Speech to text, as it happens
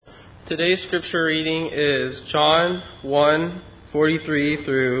Today's scripture reading is John 1:43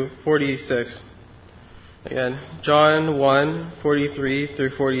 through 46. Again, John 1:43 through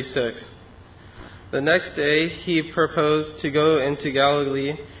 46. The next day he proposed to go into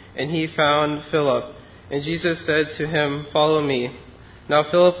Galilee, and he found Philip. And Jesus said to him, "Follow me." Now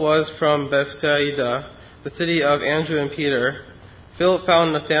Philip was from Bethsaida, the city of Andrew and Peter. Philip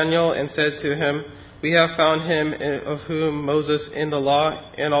found Nathaniel and said to him, "We have found him of whom Moses in the law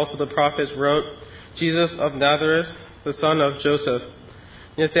and also the prophets wrote, Jesus of Nazareth, the son of Joseph."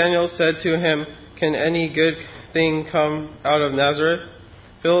 Nathaniel said to him, "Can any good thing come out of Nazareth?"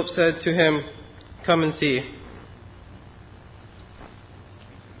 Philip said to him, "Come and see."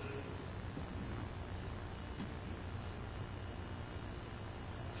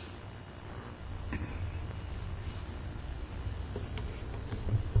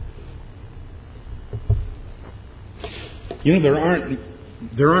 You know,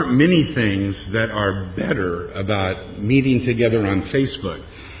 there aren't many things that are better about meeting together on Facebook.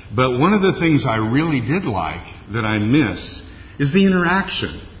 But one of the things I really did like that I miss is the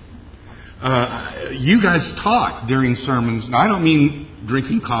interaction. You guys talk during sermons. Now, I don't mean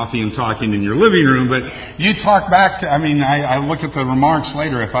drinking coffee and talking in your living room, but you talk back to, I look at the remarks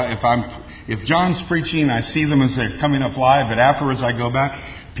later. If John's preaching, I see them as they're coming up live, but afterwards I go back.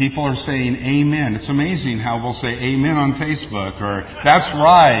 People are saying amen. It's amazing how we'll say amen on Facebook, or that's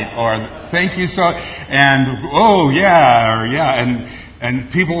right, or thank you so, and oh yeah, or yeah, and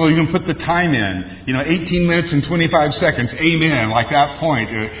people will even put the time in, 18 minutes and 25 seconds, amen, like that point.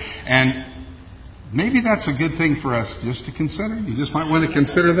 And maybe that's a good thing for us just to consider. You just might want to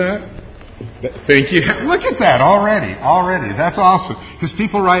consider that. Thank you. Look at that already. That's awesome. Because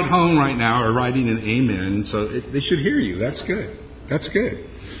people right home right now are writing an amen, so they should hear you. That's good.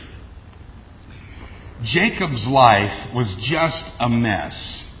 Jacob's life was just a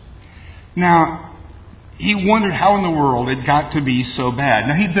mess. Now, he wondered how in the world it got to be so bad.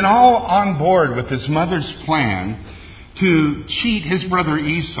 Now, he'd been all on board with his mother's plan to cheat his brother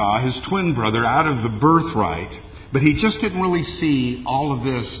Esau, his twin brother, out of the birthright. But he just didn't really see all of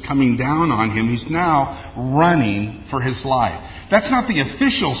this coming down on him. He's now running for his life. That's not the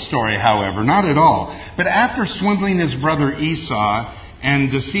official story, however, not at all. But after swindling his brother Esau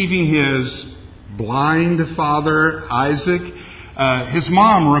and deceiving his blind father Isaac, his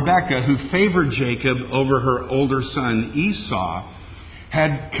mom Rebekah, who favored Jacob over her older son Esau,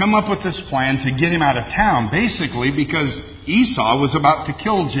 had come up with this plan to get him out of town, basically because Esau was about to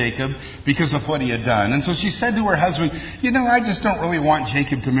kill Jacob because of what he had done. And so she said to her husband, I just don't really want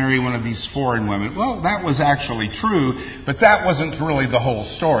Jacob to marry one of these foreign women. Well, that was actually true, but that wasn't really the whole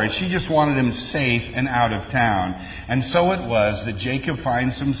story. She just wanted him safe and out of town. And so it was that Jacob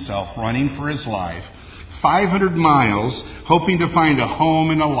finds himself running for his life, 500 miles, hoping to find a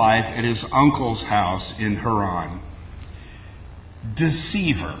home and a life at his uncle's house in Haran.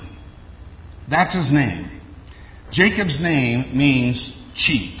 Deceiver. That's his name. Jacob's name means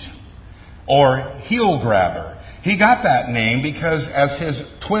cheat or heel grabber. He got that name because as his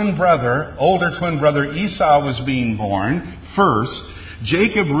older twin brother Esau was being born first,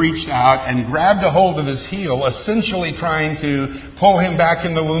 Jacob reached out and grabbed a hold of his heel, essentially trying to pull him back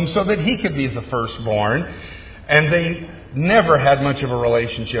in the womb so that he could be the firstborn. And they never had much of a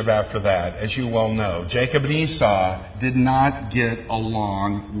relationship after that, as you well know. Jacob and Esau did not get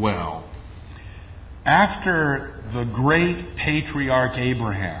along well. After the great patriarch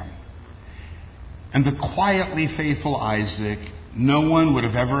Abraham and the quietly faithful Isaac, no one would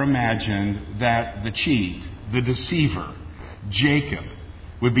have ever imagined that the cheat, the deceiver, Jacob,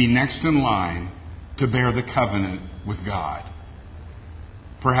 would be next in line to bear the covenant with God.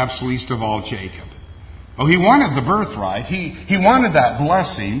 Perhaps least of all Jacob. Oh, he wanted the birthright. He wanted that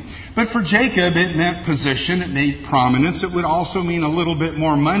blessing. But for Jacob, it meant position. It meant prominence. It would also mean a little bit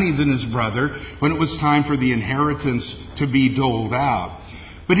more money than his brother when it was time for the inheritance to be doled out.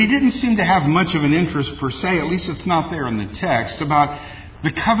 But he didn't seem to have much of an interest per se, at least it's not there in the text, about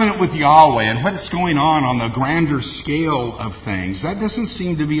the covenant with Yahweh and what's going on the grander scale of things. That doesn't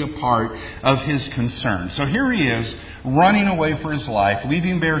seem to be a part of his concern. So here he is, running away for his life,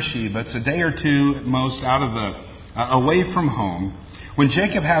 leaving Beersheba. It's a day or two at most away from home, when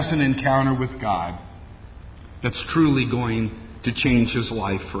Jacob has an encounter with God that's truly going to change his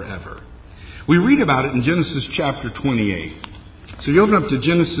life forever. We read about it in Genesis chapter 28. So you open up to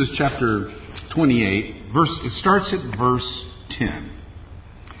Genesis chapter 28. It starts at verse 10.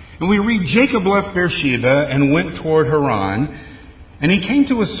 And we read, Jacob left Beersheba and went toward Haran, and he came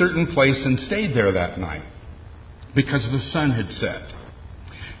to a certain place and stayed there that night, because the sun had set.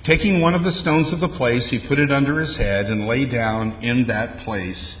 Taking one of the stones of the place, he put it under his head and lay down in that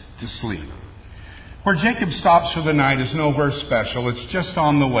place to sleep. Where Jacob stops for the night is nowhere special. It's just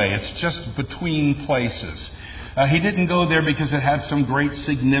on the way. It's just between places. He didn't go there because it had some great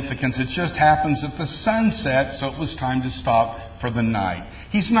significance. It just happens that the sun set, so it was time to stop for the night.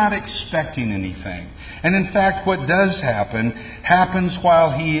 He's not expecting anything. And in fact, what does happen happens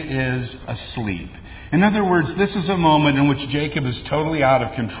while he is asleep. In other words, this is a moment in which Jacob is totally out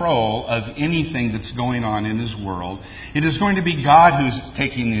of control of anything that's going on in his world. It is going to be God who's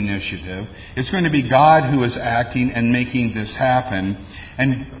taking the initiative. It's going to be God who is acting and making this happen.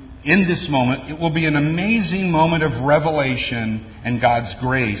 And in this moment, it will be an amazing moment of revelation and God's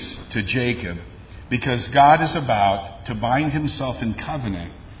grace to Jacob, because God is about to bind himself in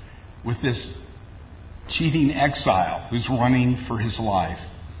covenant with this cheating exile who's running for his life.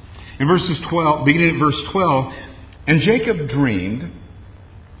 In beginning at verse 12, and Jacob dreamed,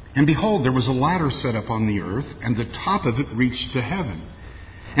 and behold, there was a ladder set up on the earth, and the top of it reached to heaven.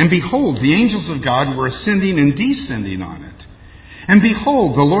 And behold, the angels of God were ascending and descending on it. And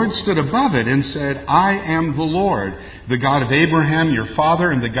behold, the Lord stood above it and said, I am the Lord, the God of Abraham, your father,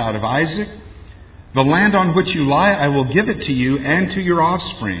 and the God of Isaac. The land on which you lie, I will give it to you and to your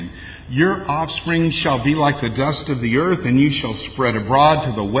offspring. Your offspring shall be like the dust of the earth, and you shall spread abroad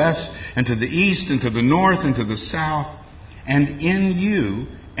to the west and to the east and to the north and to the south. And in you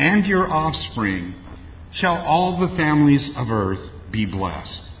and your offspring shall all the families of earth be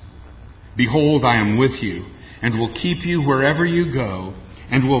blessed. Behold, I am with you, and will keep you wherever you go,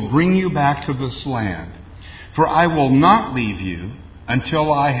 and will bring you back to this land. For I will not leave you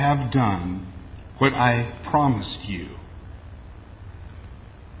until I have done what I promised you.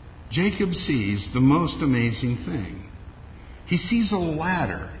 Jacob sees the most amazing thing. He sees a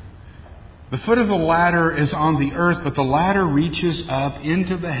ladder. The foot of the ladder is on the earth, but the ladder reaches up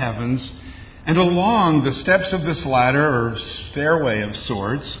into the heavens, and along the steps of this ladder, or stairway of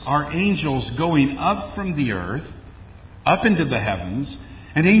sorts, are angels going up from the earth, up into the heavens,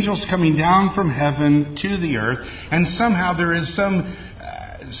 and angels coming down from heaven to the earth, and somehow there is some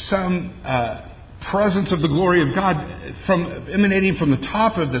presence of the glory of God emanating from the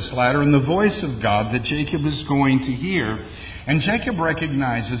top of this ladder, and the voice of God that Jacob is going to hear. And Jacob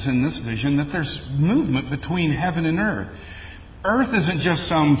recognizes in this vision that there's movement between heaven and earth. Earth isn't just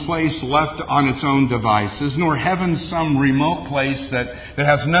some place left on its own devices, nor heaven some remote place that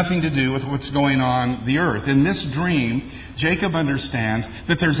has nothing to do with what's going on the earth. In this dream, Jacob understands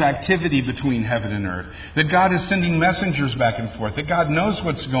that there's activity between heaven and earth, that God is sending messengers back and forth, that God knows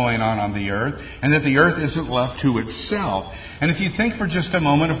what's going on the earth, and that the earth isn't left to itself. And if you think for just a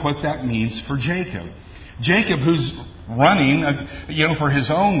moment of what that means for Jacob, who's running, for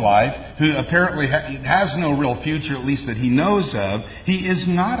his own life, who apparently has no real future, at least that he knows of, he is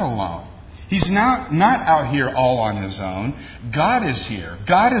not alone. He's not out here all on his own. God is here.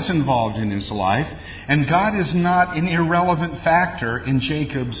 God is involved in his life, and God is not an irrelevant factor in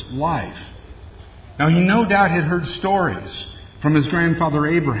Jacob's life. Now, he no doubt had heard stories from his grandfather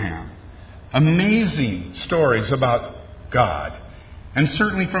Abraham, amazing stories about God. And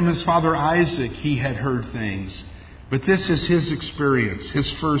certainly from his father Isaac, he had heard things. But this is his experience, his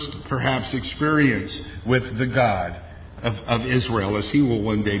first, perhaps, experience with the God of Israel, as he will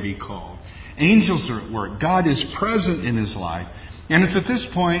one day be called. Angels are at work. God is present in his life. And it's at this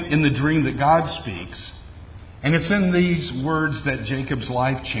point in the dream that God speaks. And it's in these words that Jacob's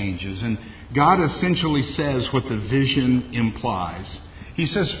life changes. And God essentially says what the vision implies. He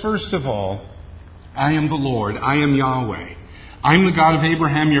says, first of all, I am the Lord. I am Yahweh. I am the God of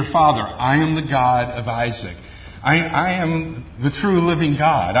Abraham, your father. I am the God of Isaac. I am the true living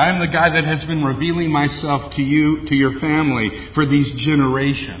God. I am the God that has been revealing myself to you, to your family, for these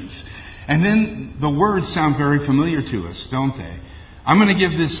generations. And then the words sound very familiar to us, don't they? I'm going to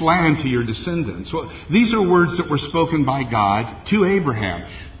give this land to your descendants. Well, these are words that were spoken by God to Abraham.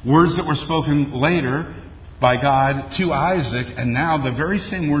 Words that were spoken later by God to Isaac. And now the very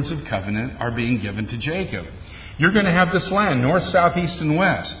same words of covenant are being given to Jacob. You're going to have this land, north, south, east, and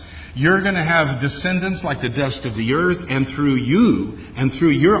west. You're going to have descendants like the dust of the earth, and through you and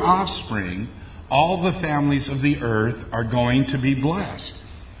through your offspring, all the families of the earth are going to be blessed.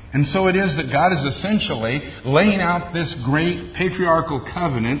 And so it is that God is essentially laying out this great patriarchal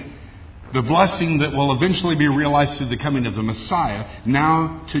covenant, the blessing that will eventually be realized through the coming of the Messiah,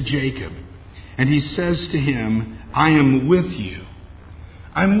 now to Jacob. And he says to him, I am with you.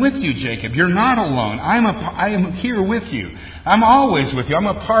 I'm with you, Jacob. You're not alone. I am here with you. I'm always with you. I'm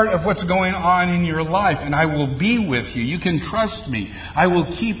a part of what's going on in your life, and I will be with you. You can trust me. I will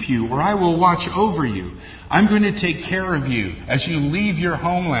keep you, or I will watch over you. I'm going to take care of you as you leave your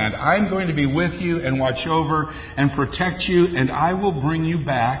homeland. I'm going to be with you and watch over and protect you, and I will bring you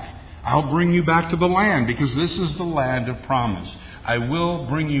back. I'll bring you back to the land, because this is the land of promise. I will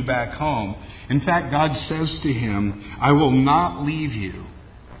bring you back home. In fact, God says to him, I will not leave you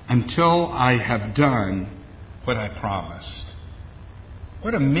until I have done what I promised.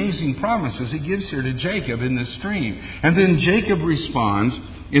 What amazing promises he gives here to Jacob in this dream. And then Jacob responds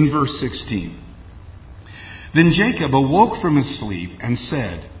in verse 16. Then Jacob awoke from his sleep and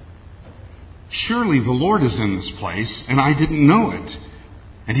said, surely the Lord is in this place, and I didn't know it.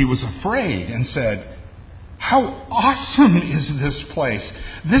 And he was afraid and said, how awesome is this place!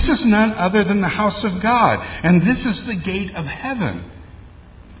 This is none other than the house of God, and this is the gate of heaven.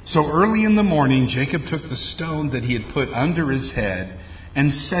 So early in the morning, Jacob took the stone that he had put under his head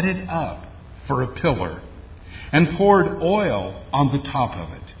and set it up for a pillar and poured oil on the top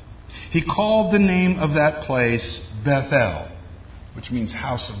of it. He called the name of that place Bethel, which means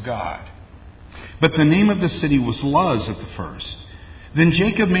house of God. But the name of the city was Luz at the first. Then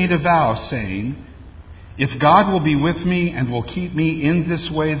Jacob made a vow, saying, if God will be with me and will keep me in this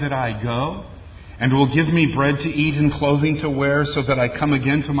way that I go, and will give me bread to eat and clothing to wear, so that I come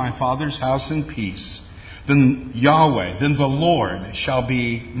again to my father's house in peace, then the Lord shall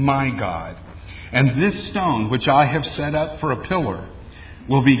be my God. And this stone which I have set up for a pillar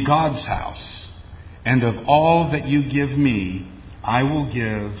will be God's house. And of all that you give me, I will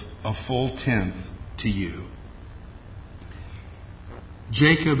give a full tenth to you.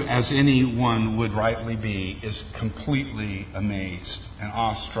 Jacob, as anyone would rightly be, is completely amazed and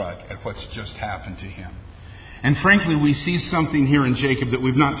awestruck at what's just happened to him. And frankly, we see something here in Jacob that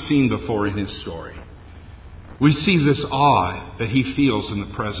we've not seen before in his story. We see this awe that he feels in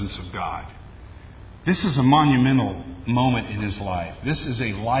the presence of God. This is a monumental moment in his life. This is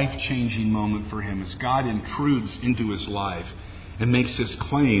a life-changing moment for him as God intrudes into his life and makes his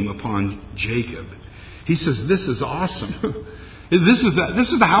claim upon Jacob. He says, this is awesome. This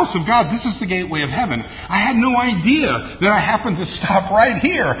is the house of God. This is the gateway of heaven. I had no idea that I happened to stop right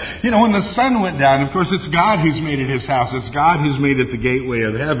here. When the sun went down, of course, it's God who's made it his house. It's God who's made it the gateway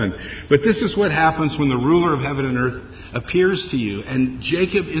of heaven. But this is what happens when the ruler of heaven and earth appears to you. And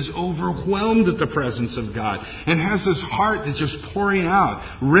Jacob is overwhelmed at the presence of God and has his heart that's just pouring out,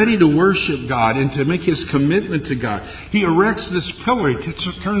 ready to worship God and to make his commitment to God. He erects this pillar. He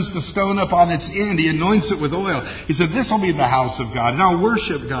turns the stone up on its end. He anoints it with oil. He said, this will be the house of God, and I'll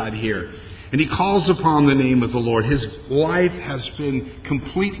worship God here. And he calls upon the name of the Lord. His life has been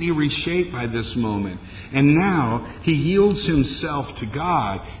completely reshaped by this moment. And now he yields himself to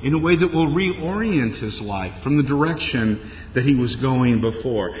God in a way that will reorient his life from the direction that he was going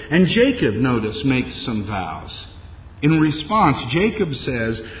before. And Jacob, notice, makes some vows. In response, Jacob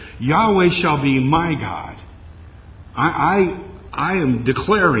says, Yahweh shall be my God. I am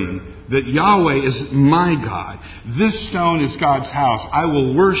declaring that Yahweh is my God. This stone is God's house. I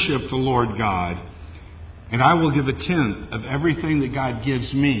will worship the Lord God, and I will give a tenth of everything that God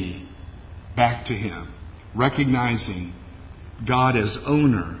gives me back to him, recognizing God as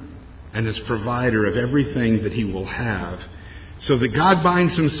owner and as provider of everything that he will have. So that God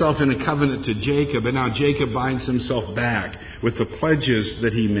binds himself in a covenant to Jacob, and now Jacob binds himself back with the pledges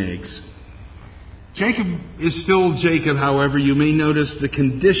that he makes. Jacob is still Jacob, however. You may notice the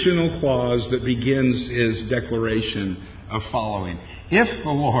conditional clause that begins his declaration of following. If the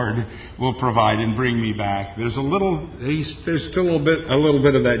Lord will provide and bring me back, there's still a little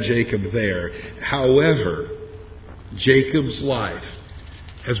bit of that Jacob there. However, Jacob's life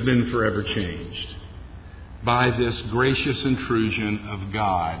has been forever changed by this gracious intrusion of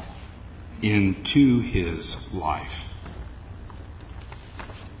God into his life.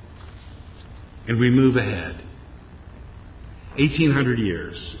 And we move ahead. 1,800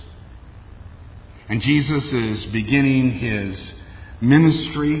 years. And Jesus is beginning his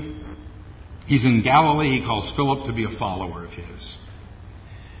ministry. He's in Galilee. He calls Philip to be a follower of his.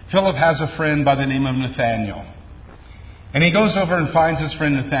 Philip has a friend by the name of Nathaniel. And he goes over and finds his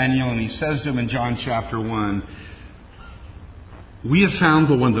friend Nathaniel, and he says to him in John chapter 1, we have found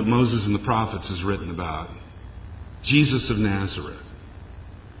the one that Moses and the prophets has written about, Jesus of Nazareth.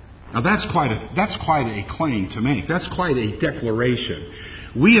 Now that's quite a claim to make. That's quite a declaration.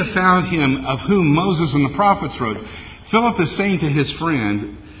 We have found him of whom Moses and the prophets wrote. Philip is saying to his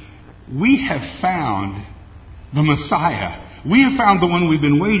friend, we have found the Messiah. We have found the one we've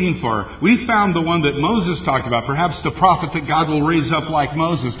been waiting for. We found the one that Moses talked about, perhaps the prophet that God will raise up like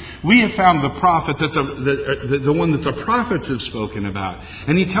Moses. We have found the prophet that the one that the prophets have spoken about.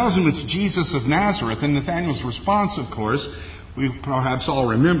 And he tells him it's Jesus of Nazareth. And Nathaniel's response, of course, we perhaps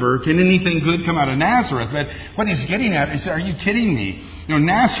all remember, can anything good come out of Nazareth? But what he's getting at is, are you kidding me? You know,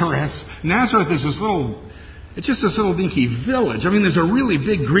 Nazareth is this little... It's just this little dinky village. I mean, there's a really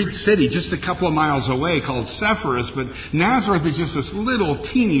big Greek city just a couple of miles away called Sepphoris, but Nazareth is just this little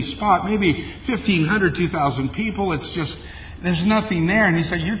teeny spot, maybe 1,500, 2,000 people. It's just, there's nothing there. And he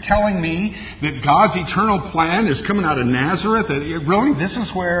said, you're telling me that God's eternal plan is coming out of Nazareth? Really? This is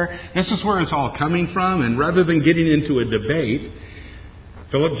where it's all coming from? And rather than getting into a debate,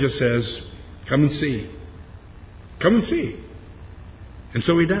 Philip just says, come and see. Come and see. And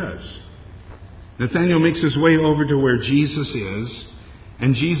so he does. Nathaniel makes his way over to where Jesus is,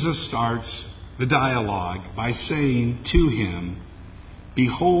 and Jesus starts the dialogue by saying to him,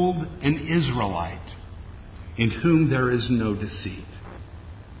 behold an Israelite in whom there is no deceit.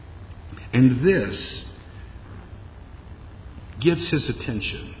 And this gets his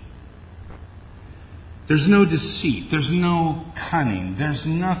attention. There's no deceit. There's no cunning. There's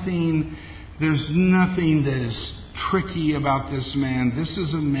nothing that is tricky about this man. This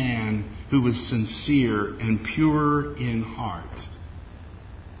is a man who was sincere and pure in heart.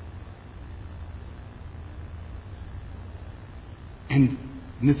 And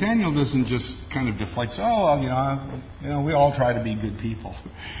Nathaniel doesn't just kind of deflect, we all try to be good people.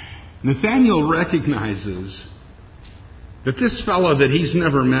 Nathaniel recognizes that this fellow that he's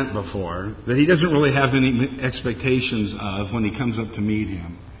never met before, that he doesn't really have any expectations of when he comes up to meet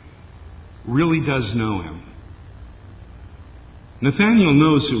him, really does know him. Nathaniel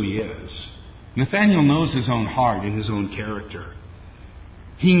knows who he is. Nathaniel knows his own heart and his own character.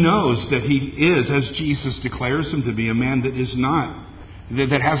 He knows that he is, as Jesus declares him to be, a man that is not,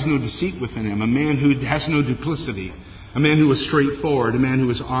 that has no deceit within him, a man who has no duplicity, a man who is straightforward, a man who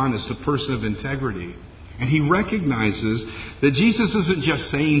is honest, a person of integrity. And he recognizes that Jesus isn't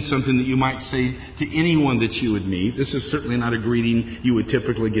just saying something that you might say to anyone that you would meet. This is certainly not a greeting you would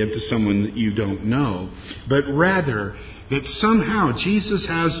typically give to someone that you don't know. But rather, that somehow Jesus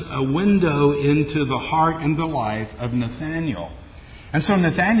has a window into the heart and the life of Nathaniel. And so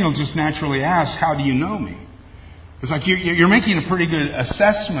Nathaniel just naturally asks, how do you know me? It's like, you're making a pretty good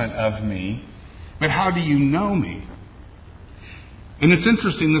assessment of me, but how do you know me? And it's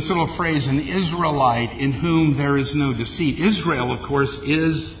interesting, this little phrase, an Israelite in whom there is no deceit. Israel, of course,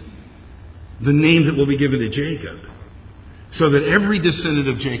 is the name that will be given to Jacob. So that every descendant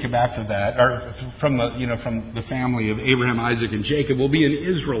of Jacob after that, or from the family of Abraham, Isaac, and Jacob, will be an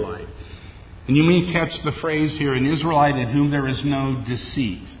Israelite. And you may catch the phrase here, an Israelite in whom there is no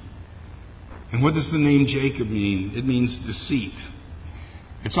deceit. And what does the name Jacob mean? It means deceit.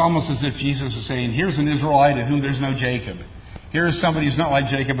 It's almost as if Jesus is saying, here's an Israelite in whom there's no Jacob. Here is somebody who's not like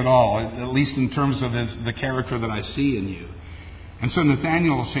Jacob at all, at least in terms of the character that I see in you. And so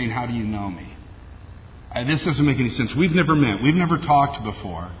Nathaniel is saying, how do you know me? This doesn't make any sense. We've never met. We've never talked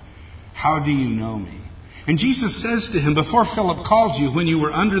before. How do you know me? And Jesus says to him, before Philip called you, when you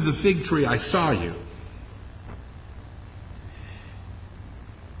were under the fig tree, I saw you.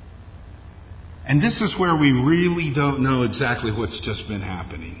 And this is where we really don't know exactly what's just been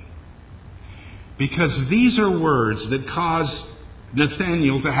happening. Because these are words that cause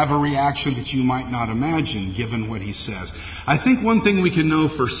Nathaniel to have a reaction that you might not imagine, given what he says. I think one thing we can know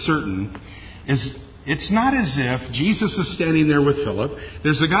for certain is it's not as if Jesus is standing there with Philip.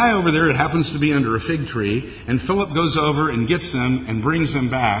 There's a guy over there that happens to be under a fig tree, and Philip goes over and gets him and brings him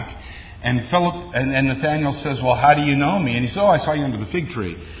back. And Philip and Nathaniel says, well, how do you know me? And he says, I saw you under the fig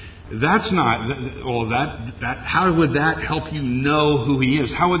tree. That's not, how would that help you know who he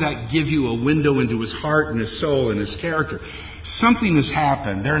is? How would that give you a window into his heart and his soul and his character? Something has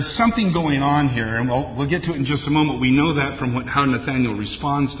happened. There is something going on here, and we'll get to it in just a moment. We know that from how Nathaniel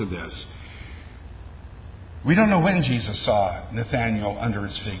responds to this. We don't know when Jesus saw Nathaniel under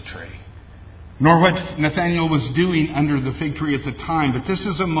his fig tree, nor what Nathaniel was doing under the fig tree at the time. But this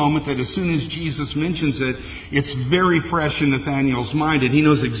is a moment that as soon as Jesus mentions it, it's very fresh in Nathaniel's mind, and he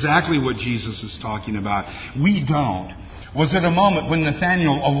knows exactly what Jesus is talking about. We don't. Was it a moment when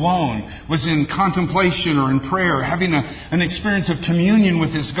Nathaniel alone was in contemplation or in prayer, having an experience of communion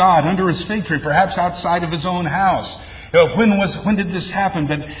with his God under his fig tree, perhaps outside of his own house? When did this happen?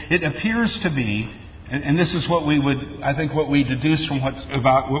 But it appears to be, and this is what we deduce from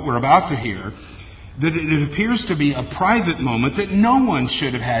what we're about to hear, that it appears to be a private moment that no one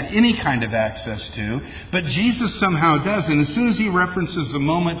should have had any kind of access to, but Jesus somehow does. And as soon as he references the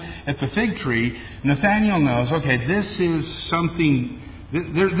moment at the fig tree, Nathaniel knows, okay, this is something,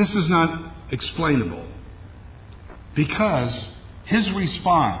 this is not explainable. Because his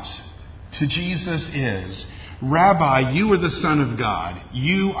response to Jesus is, Rabbi, you are the Son of God.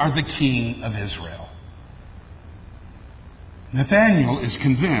 You are the King of Israel. Nathaniel is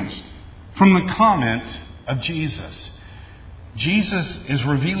convinced from the comment of Jesus. Jesus is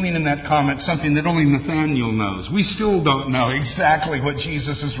revealing in that comment something that only Nathaniel knows. We still don't know exactly what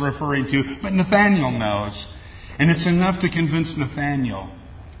Jesus is referring to, but Nathaniel knows. And it's enough to convince Nathaniel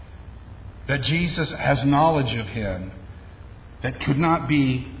that Jesus has knowledge of him that could not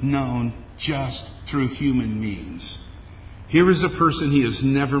be known just through human means. Here is a person he has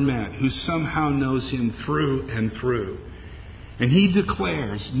never met who somehow knows him through and through. And he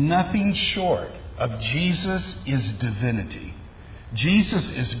declares nothing short of Jesus is divinity.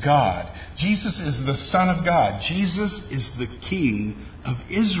 Jesus is God. Jesus is the Son of God. Jesus is the King of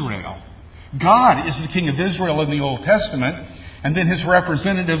Israel. God is the King of Israel in the Old Testament, and then his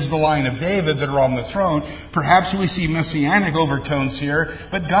representatives, the line of David, that are on the throne. Perhaps we see messianic overtones here,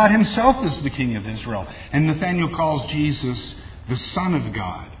 but God himself is the King of Israel. And Nathaniel calls Jesus the Son of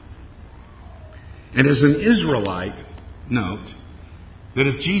God. And as an Israelite, note that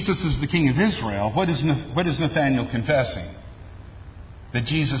if Jesus is the King of Israel, what is Nathaniel confessing? That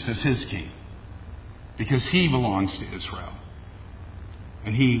Jesus is his king. Because he belongs to Israel.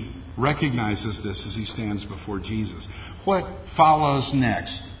 And he recognizes this as he stands before Jesus. What follows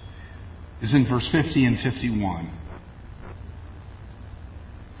next is in verse 50 and 51.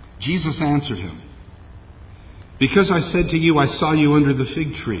 Jesus answered him, because I said to you, I saw you under the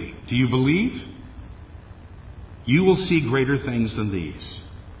fig tree. Do you believe? You will see greater things than these.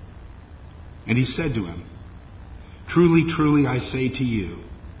 And he said to him, truly, truly, I say to you,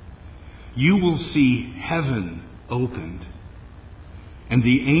 you will see heaven opened and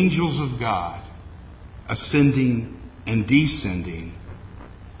the angels of God ascending and descending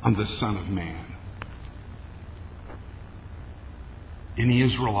on the Son of Man. Any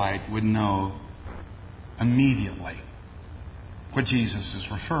Israelite would know immediately what Jesus is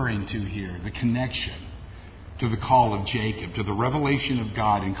referring to here, the connection to the call of Jacob, to the revelation of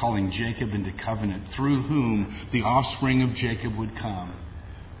God in calling Jacob into covenant, through whom the offspring of Jacob would come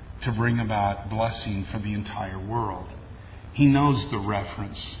to bring about blessing for the entire world. He knows the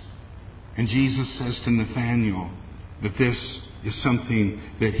reference. And Jesus says to Nathanael that this is something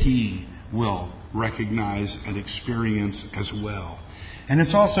that he will recognize and experience as well. And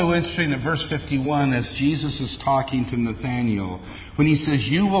it's also interesting at verse 51, as Jesus is talking to Nathanael, when he says,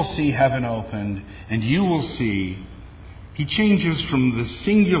 you will see heaven opened, and you will see, he changes from the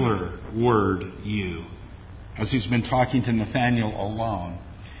singular word, you, as he's been talking to Nathanael alone.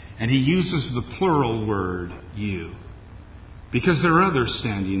 And he uses the plural word, you, because there are others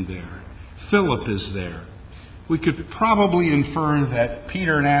standing there. Philip is there. We could probably infer that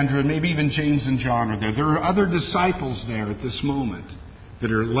Peter and Andrew, and maybe even James and John are there. There are other disciples there at this moment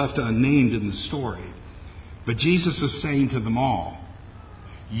that are left unnamed in the story. But Jesus is saying to them all,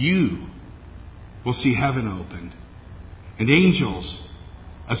 you will see heaven opened and angels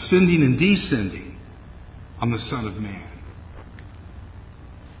ascending and descending on the Son of Man.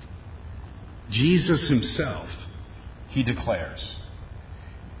 Jesus himself, he declares,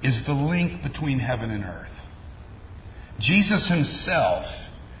 is the link between heaven and earth. Jesus himself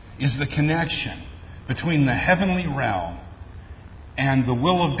is the connection between the heavenly realm and the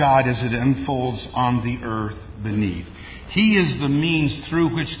will of God as it unfolds on the earth beneath. He is the means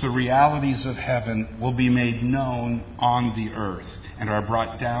through which the realities of heaven will be made known on the earth and are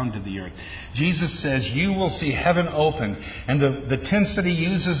brought down to the earth. Jesus says, you will see heaven open. And the tense that he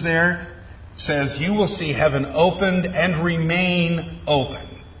uses there says, you will see heaven opened and remain open.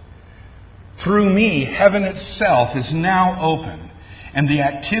 Through me, heaven itself is now open. And the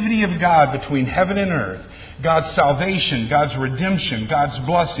activity of God between heaven and earth, God's salvation, God's redemption, God's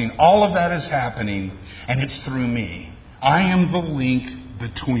blessing, all of that is happening, and it's through me. I am the link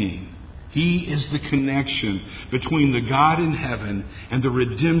between. He is the connection between the God in heaven and the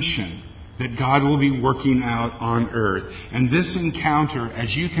redemption that God will be working out on earth. And this encounter,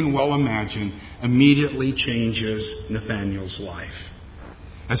 as you can well imagine, immediately changes Nathanael's life.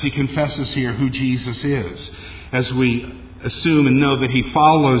 As he confesses here who Jesus is, as we assume and know that he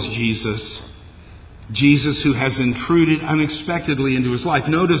follows Jesus who has intruded unexpectedly into his life.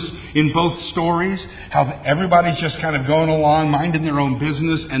 Notice in both stories how everybody's just kind of going along, minding their own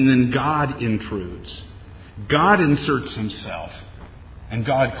business, and then God intrudes. God inserts himself, and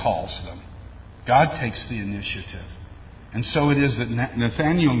God calls them. God takes the initiative. And so it is that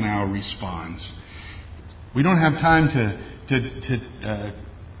Nathaniel now responds. We don't have time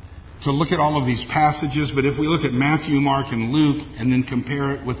to look at all of these passages, but if we look at Matthew, Mark, and Luke, and then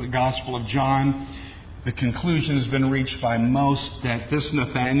compare it with the Gospel of John, the conclusion has been reached by most that this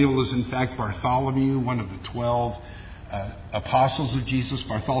Nathaniel is in fact Bartholomew, one of the 12 apostles of Jesus.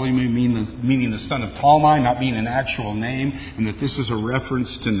 Bartholomew meaning the son of Talmai, not being an actual name, and that this is a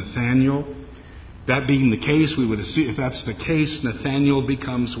reference to Nathaniel. That being the case, we would assume if that's the case, Nathaniel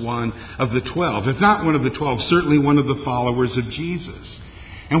becomes one of the 12. If not one of the 12, certainly one of the followers of Jesus.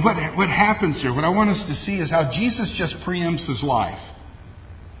 And what happens here, what I want us to see is how Jesus just preempts his life.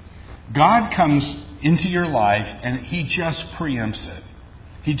 God comes into your life and he just preempts it.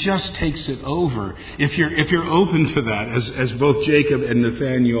 He just takes it over. If you're open to that, as both Jacob and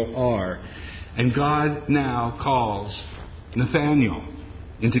Nathaniel are. And God now calls Nathaniel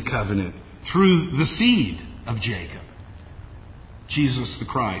into covenant through the seed of Jacob, Jesus the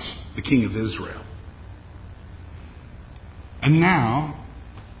Christ, the King of Israel. And now,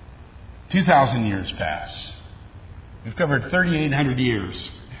 2,000 years pass. We've covered 3,800 years.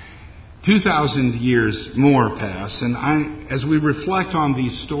 2,000 years more pass. And as we reflect on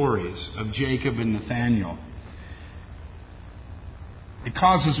these stories of Jacob and Nathaniel, it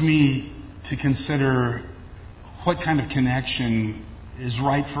causes me to consider what kind of connection is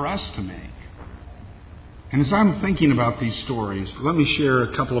right for us to make. And as I'm thinking about these stories, let me share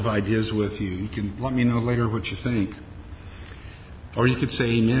a couple of ideas with you. You can let me know later what you think. Or you could say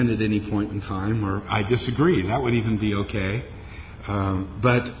amen at any point in time, or I disagree. That would even be okay.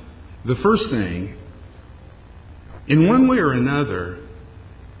 But the first thing, in one way or another,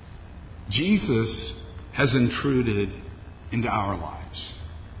 Jesus has intruded into our lives.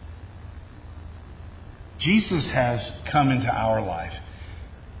 Jesus has come into our life.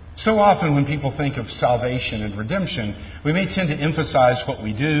 So often when people think of salvation and redemption, we may tend to emphasize what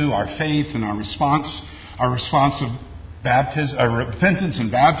we do, our faith and our response of baptism, our repentance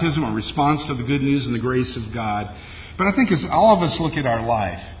and baptism, our response to the good news and the grace of God. But I think as all of us look at our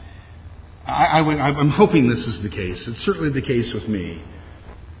life, I'm hoping this is the case. It's certainly the case with me.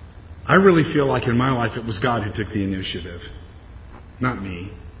 I really feel like in my life it was God who took the initiative, not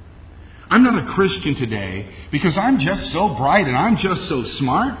me. I'm not a Christian today because I'm just so bright and I'm just so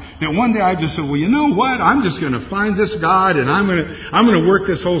smart that one day I just said, well, you know what? I'm just going to find this God and I'm going to work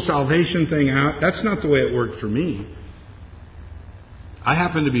this whole salvation thing out. That's not the way it worked for me. I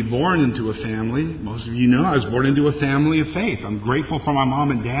happen to be born into a family. Most of you know I was born into a family of faith. I'm grateful for my mom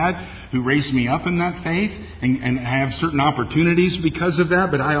and dad who raised me up in that faith, and I have certain opportunities because of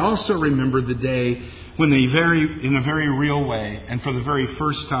that. But I also remember the day when in a very real way and for the very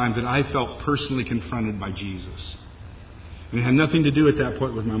first time that I felt personally confronted by Jesus. And it had nothing to do at that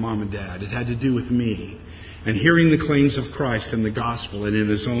point with my mom and dad. It had to do with me. And hearing the claims of Christ in the gospel and in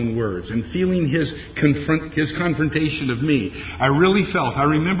his own words, and feeling his confrontation of me, I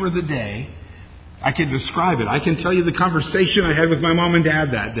remember the day. I can describe it. I can tell you the conversation I had with my mom and dad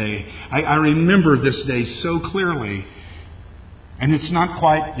that day. I remember this day so clearly. And it's not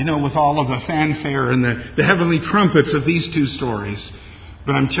quite, with all of the fanfare and the heavenly trumpets of these two stories.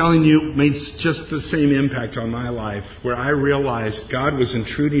 But I'm telling you, it made just the same impact on my life, where I realized God was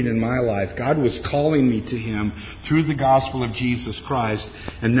intruding in my life. God was calling me to him through the gospel of Jesus Christ.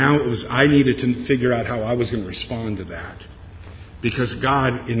 And now I needed to figure out how I was going to respond to that. Because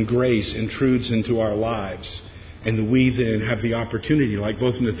God, in grace, intrudes into our lives. And we then have the opportunity, like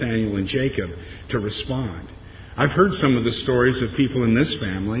both Nathaniel and Jacob, to respond. I've heard some of the stories of people in this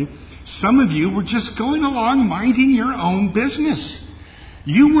family. Some of you were just going along minding your own business.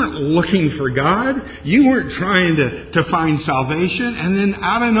 You weren't looking for God. You weren't trying to find salvation. And then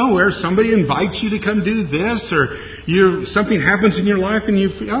out of nowhere, somebody invites you to come do this, or something happens in your life, and you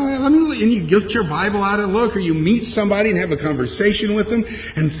get your Bible out and look, or you meet somebody and have a conversation with them,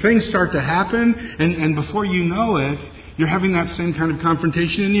 and things start to happen, and before you know it, you're having that same kind of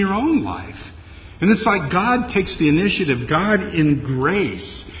confrontation in your own life. And it's like God takes the initiative. God, in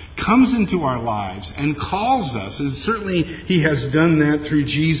grace, comes into our lives and calls us. And certainly He has done that through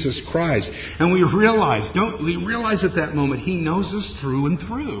Jesus Christ. And we realize at that moment, He knows us through and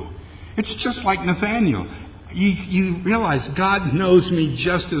through. It's just like Nathaniel. You realize God knows me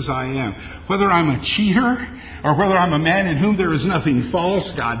just as I am. Whether I'm a cheater or whether I'm a man in whom there is nothing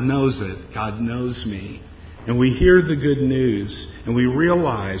false, God knows it. God knows me. and we hear the good news, and we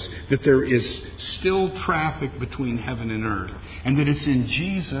realize that there is still traffic between heaven and earth, and that it's in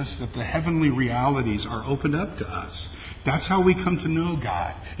Jesus that the heavenly realities are opened up to us. That's how we come to know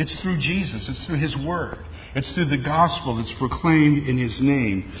God. It's through Jesus. It's through His Word. It's through the gospel that's proclaimed in His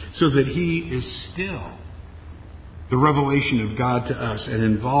name, so that He is still the revelation of God to us and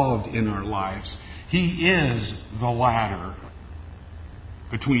involved in our lives. He is the ladder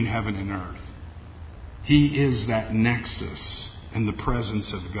between heaven and earth. He is that nexus and the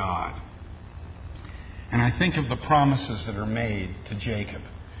presence of God. And I think of the promises that are made to Jacob.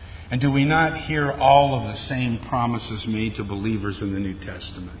 And do we not hear all of the same promises made to believers in the New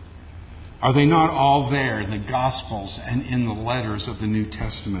Testament? Are they not all there in the Gospels and in the letters of the New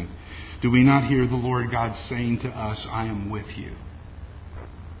Testament? Do we not hear the Lord God saying to us, I am with you.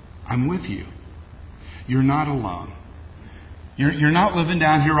 I'm with you. You're not alone. You're not living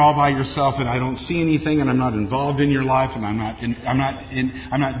down here all by yourself, and I don't see anything, and I'm not involved in your life, and I'm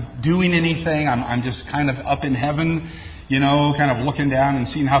not doing anything. I'm just kind of up in heaven, kind of looking down and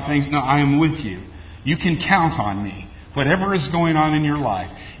seeing how things. No, I am with you. You can count on me. Whatever is going on in your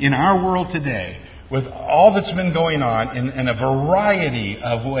life, in our world today, with all that's been going on in a variety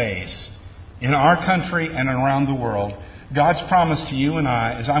of ways in our country and around the world, God's promise to you and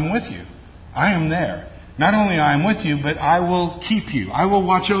I is, I'm with you. I am there. Not only I am with you, but I will keep you. I will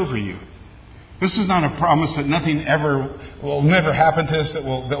watch over you. This is not a promise that nothing will never happen to us that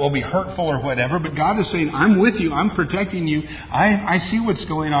will be hurtful or whatever. But God is saying, I'm with you. I'm protecting you. I see what's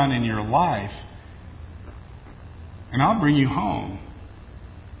going on in your life. And I'll bring you home.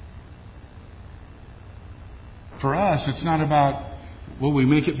 For us, it's not about, will we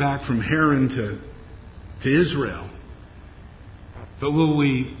make it back from Haran to Israel? But will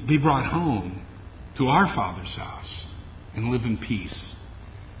we be brought home to our Father's house and live in peace?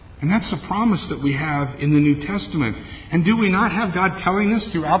 And that's the promise that we have in the New Testament. And do we not have God telling us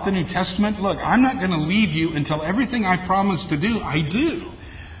throughout the New Testament, look, I'm not going to leave you until everything I promised to do, I do.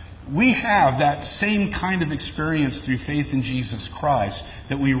 We have that same kind of experience through faith in Jesus Christ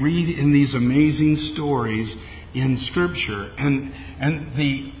that we read in these amazing stories in Scripture. And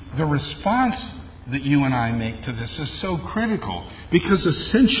the response that you and I make to this is so critical, because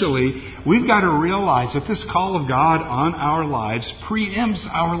essentially we've got to realize that this call of God on our lives preempts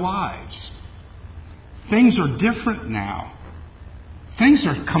our lives. Things are different now. Things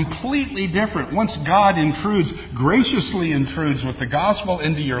are completely different. Once God graciously intrudes with the gospel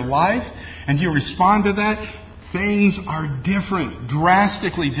into your life, and you respond to that, things are different,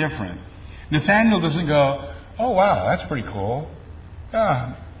 drastically different. Nathaniel doesn't go, oh wow, that's pretty cool.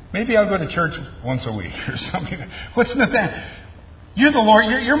 Yeah, maybe I'll go to church once a week or something. What's Nathaniel? You're the Lord.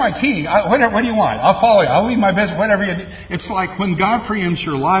 You're my king. What do you want? I'll follow you. I'll leave my best. Whatever you do. It's like when God preempts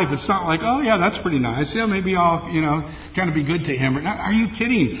your life, it's not like, oh yeah, that's pretty nice. Yeah, maybe I'll, kind of be good to Him. Are you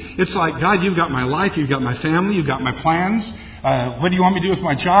kidding? It's like, God, you've got my life. You've got my family. You've got my plans. What do you want me to do with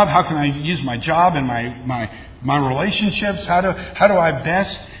my job? How can I use my job and my relationships? How do I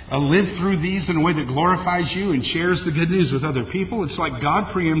best live through these in a way that glorifies you and shares the good news with other people? It's like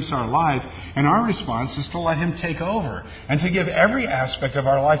God preempts our life, and our response is to let Him take over and to give every aspect of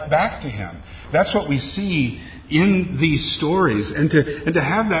our life back to Him. That's what we see in these stories, and to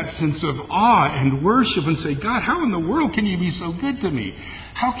have that sense of awe and worship and say, God, how in the world can you be so good to me?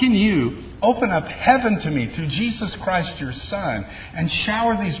 How can you open up heaven to me through Jesus Christ, your Son, and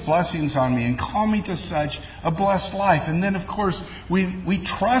shower these blessings on me and call me to such a blessed life? And then, of course, we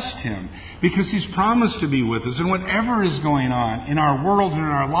trust Him because He's promised to be with us. And whatever is going on in our world and in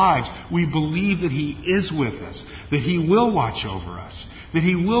our lives, we believe that He is with us, that He will watch over us, that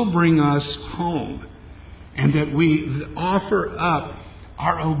He will bring us home, and that we offer up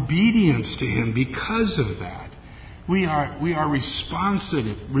our obedience to Him because of that. We are responsive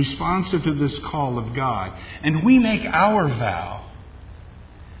to this call of God. And we make our vow.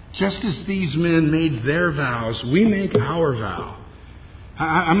 Just as these men made their vows, we make our vow.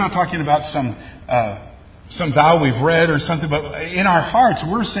 I'm not talking about some vow we've read or something, but in our hearts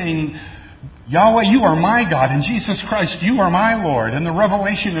we're saying, Yahweh, you are my God, and Jesus Christ, you are my Lord, and the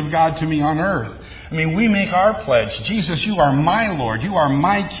revelation of God to me on earth. I mean, we make our pledge. Jesus, you are my Lord. You are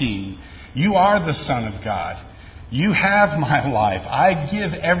my King. You are the Son of God. You have my life. I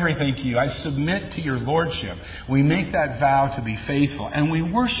give everything to you. I submit to your Lordship. We make that vow to be faithful. And we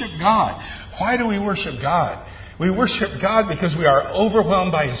worship God. Why do we worship God? We worship God because we are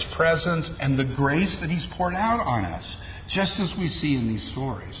overwhelmed by His presence and the grace that He's poured out on us, just as we see in these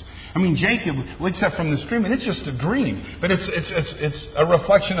stories. I mean, Jacob wakes up from this dream, and it's just a dream, but it's a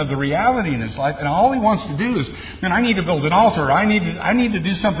reflection of the reality in his life. And all he wants to do is, man, I need to build an altar. I need to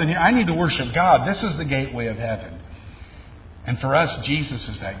do something here. I need to worship God. This is the gateway of heaven. And for us, Jesus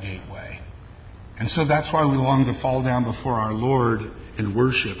is that gateway. And so that's why we long to fall down before our Lord and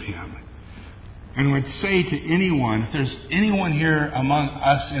worship Him. And I would say to anyone, if there's anyone here among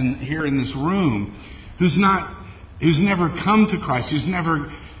us here in this room who's never come to Christ, who's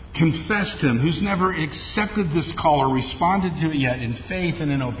never confessed Him, who's never accepted this call or responded to it yet in faith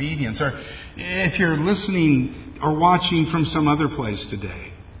and in obedience, or if you're listening or watching from some other place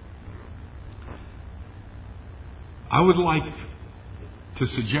today, I would like to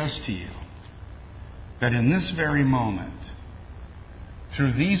suggest to you that in this very moment,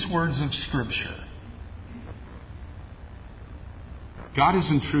 through these words of Scripture, God is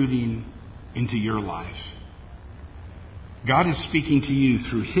intruding into your life. God is speaking to you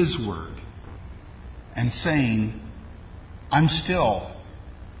through His Word and saying, I'm still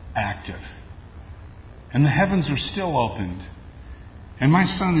active. And the heavens are still opened. And my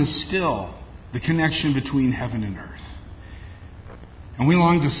Son is still the connection between heaven and earth. And we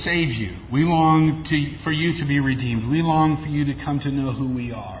long to save you. We long for you to be redeemed. We long for you to come to know who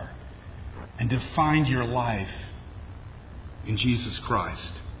we are and to find your life in Jesus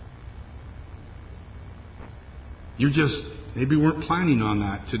Christ. Maybe you weren't planning on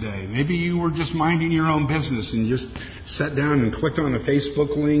that today. Maybe you were just minding your own business and just sat down and clicked on a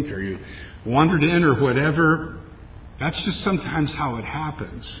Facebook link, or you wandered in or whatever. That's just sometimes how it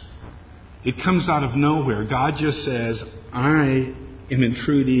happens. It comes out of nowhere. God just says, I am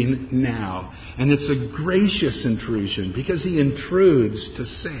intruding now. And it's a gracious intrusion because He intrudes to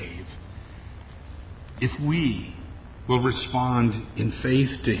save. If we will respond in faith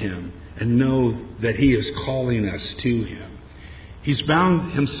to Him and know that He is calling us to Him. He's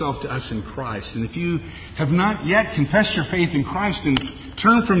bound Himself to us in Christ. And if you have not yet confessed your faith in Christ and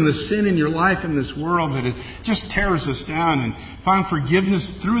turned from the sin in your life in this world that it just tears us down and found forgiveness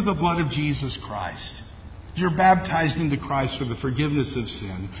through the blood of Jesus Christ, you're baptized into Christ for the forgiveness of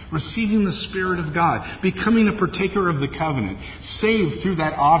sin, receiving the Spirit of God, becoming a partaker of the covenant, saved through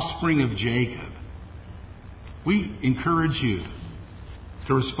that offspring of Jacob. We encourage you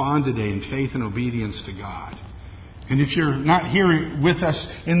to respond today in faith and obedience to God. And if you're not here with us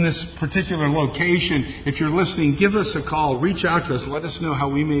in this particular location, if you're listening, give us a call. Reach out to us. Let us know how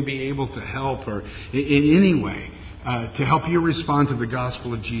we may be able to help, or in any way to help you respond to the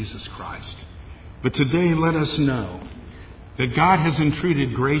gospel of Jesus Christ. But today, let us know that God has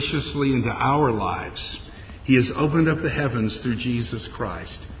intruded graciously into our lives. He has opened up the heavens through Jesus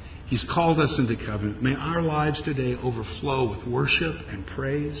Christ. He's called us into covenant. May our lives today overflow with worship and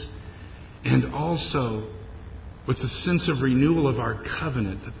praise, and also with the sense of renewal of our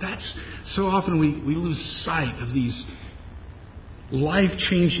covenant. That's so often we lose sight of these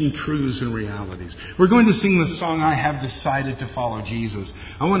life-changing truths and realities. We're going to sing the song, I Have Decided to Follow Jesus.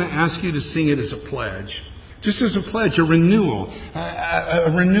 I want to ask you to sing it as a pledge. Just as a pledge, a renewal,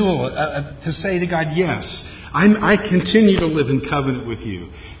 to say to God, yes, I continue to live in covenant with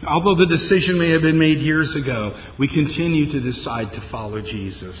you. Although the decision may have been made years ago, we continue to decide to follow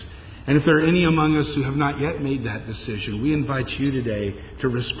Jesus. And if there are any among us who have not yet made that decision, we invite you today to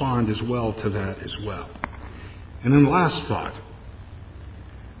respond as well to that as well. And then last thought,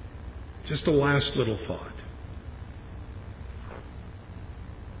 just a last little thought.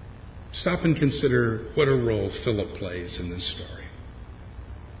 Stop and consider what a role Philip plays in this story.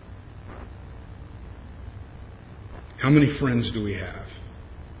 How many friends do we have?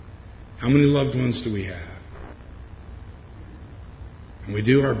 How many loved ones do we have? And we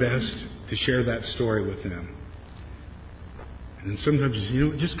do our best to share that story with them. And then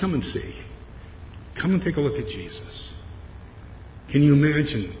sometimes, just come and see. Come and take a look at Jesus. Can you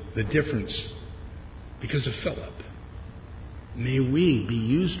imagine the difference because of Philip? May we be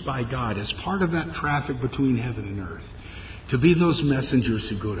used by God as part of that traffic between heaven and earth to be those messengers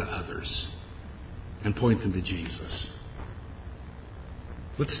who go to others and point them to Jesus.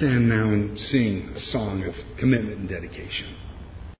 Let's stand now and sing a song of commitment and dedication.